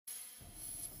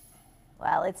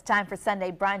Well, it's time for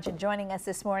Sunday brunch, and joining us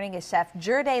this morning is Chef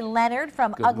Jurdae Leonard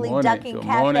from Good Ugly morning. Duckling Good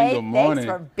Café. morning. Good morning.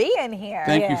 Thanks for being here.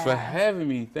 Thank you for having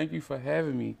me. Thank you for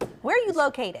having me. Where are you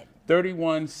located?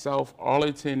 31 South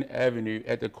Arlington Avenue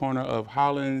at the corner of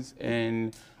Hollins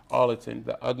and Arlington.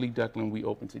 The Ugly Duckling, we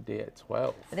open today at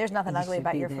 12. There's nothing ugly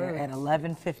about your food. At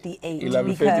 11:58.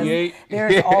 11:58.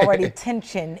 There's already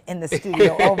tension in the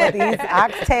studio over these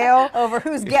oxtail. Over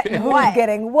who's getting Who's what.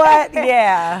 getting what?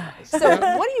 Yeah. So what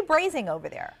are you braising over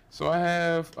there? So I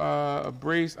have a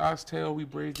braised oxtail. We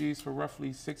braise these for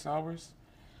roughly 6 hours.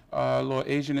 A little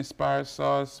Asian-inspired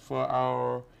sauce for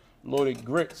our loaded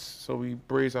grits. So we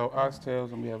braise our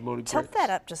oxtails and we have loaded grits. Tilt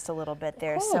that up just a little bit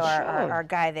there Oh, so sure. our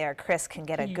guy there, Chris, can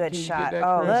get a good can you shot. get that,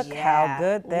 Oh, Chris? look how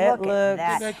good that look looks. At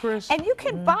that. Get that, Chris? And you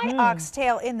can buy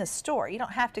oxtail in the store. You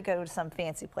don't have to go to some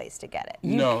fancy place to get it.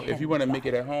 No, if you want to make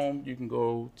it at home, you can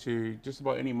go to just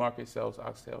about any market sells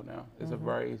oxtail now. It's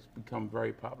it's become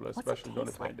very popular, especially during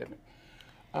the pandemic.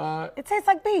 It tastes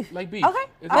like beef. Like beef. Okay.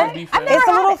 It's like beef. I've never It's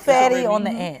a had little it. fatty on the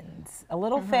ends. A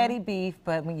little fatty beef,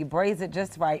 but when you braise it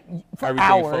just right, for Everything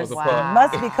hours, falls apart.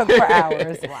 must be cooked for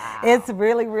hours. It's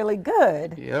really, really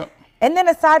good. Yep. And then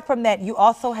aside from that, you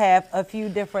also have a few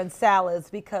different salads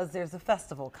because there's a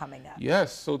festival coming up.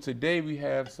 Yes. So today we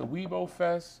have WBAL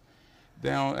Fest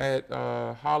down at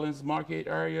Hollins Market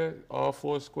area. All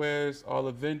 4 squares, all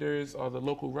the vendors, all the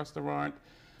local restaurant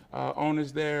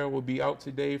owners there will be out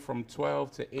today from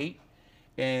 12 to 8.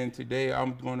 And today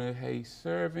I'm going to be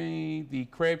serving the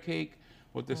crab cake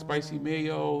with the spicy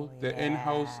mayo, the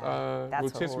in-house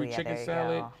rotisserie chicken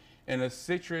salad, and a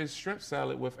citrus shrimp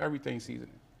salad with everything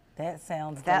seasoning. That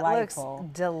sounds That delightful.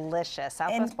 looks delicious.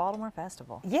 Southwest Baltimore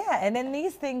Festival. Yeah, and then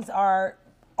these things are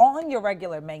on your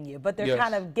regular menu, but they're Yes.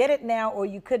 kind of get it now or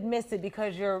you could miss it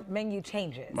because your menu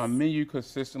changes. My menu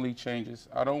consistently changes.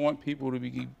 I don't want people to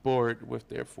be bored with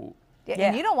their food. Yeah. Yeah.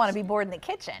 And you don't want to be bored in the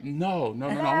kitchen. No. I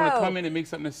want to come in and make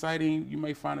something exciting. You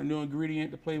may find a new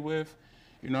ingredient to play with,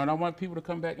 and I want people to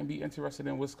come back and be interested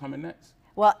in what's coming next.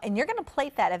 Well, and you're going to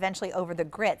plate that eventually over the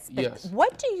grits. But Yes.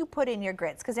 what do you put in your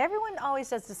grits? Because everyone always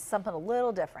does something a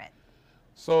little different.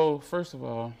 So first of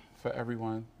all, for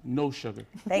everyone, no sugar.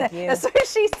 Thank you. That's what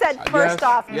she said first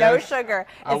off, no yes. sugar.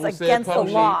 I It's will say against the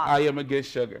publicly, law. I am against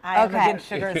sugar. I am Okay. against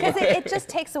sugar as Because well. it just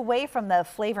takes away from the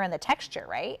flavor and the texture,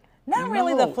 right? Not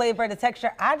really the No. flavor and the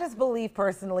texture. I just believe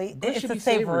personally Good it's should a be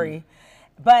savory. savory.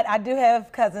 But I do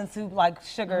have cousins who like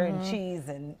sugar and cheese,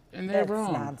 and And they're that's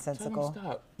wrong. nonsensical. Tell them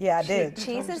stop. Yeah, I did.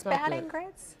 Cheese is stop bad that. in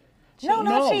grits? No,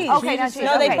 No. cheese. Okay, not cheese.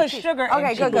 No, they Okay. put sugar in Okay,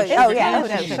 cheese. good. It's Oh, yeah, really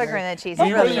no, sugar. sugar in the cheese. You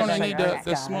It's really really only sugar. need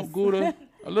the guys. smoked Gouda.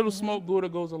 A little smoked Gouda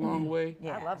goes a long way.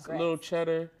 Yeah, I love It's a little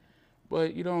cheddar,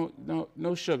 but you don't,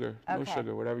 no sugar. No Okay.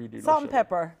 sugar, whatever you do. no Salt and sugar.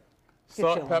 pepper.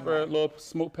 Salt, your pepper, a little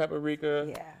smoked paprika,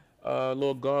 Yeah. a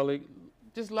little garlic.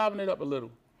 Just liven it up a little.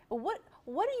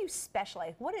 What do you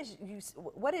specialize? What is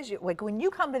your, like when you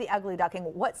come to the Ugly Duckling,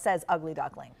 what says Ugly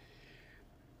Duckling?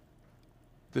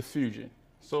 The fusion.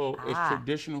 So it's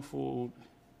traditional food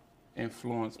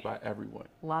influenced by everyone.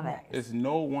 Love it. There's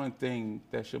no one thing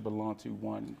that should belong to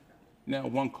one. Now,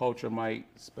 one culture might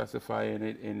specify in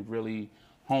it and really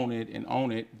hone it and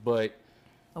own it, but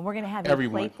And we're going to have you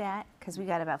everyone. plate that because we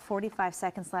got about 45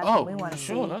 seconds left. Oh, and we want to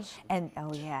sure, see. that's- And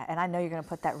oh yeah, and I know you're going to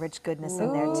put that rich goodness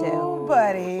in there too. Ooh,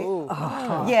 buddy.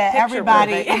 Yeah,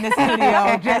 everybody in the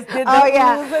studio just did the Oh,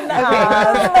 yeah. oohs and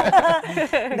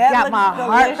ahs. That Got looks my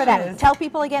heart for that. delicious. Tell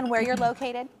people again where you're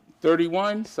located,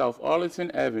 31 South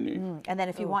Arlington Avenue. and then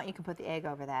if you want, you can put the egg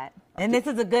over that. And this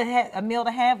is a good a meal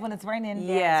to have when it's raining.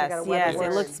 Yes, gotta yes, weather it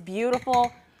word. looks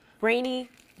beautiful, rainy,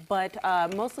 but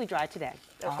mostly dry today.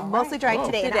 Mostly dry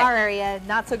today in Today. our area,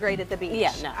 not so great at the beach.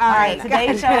 Yeah, no. All right,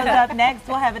 today's show is up next.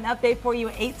 We'll have an update for you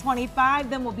at 8:25.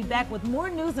 Then we'll be back with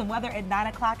more news and weather at 9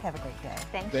 o'clock. Have a great day.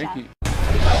 Thanks, Thank Chef.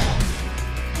 you.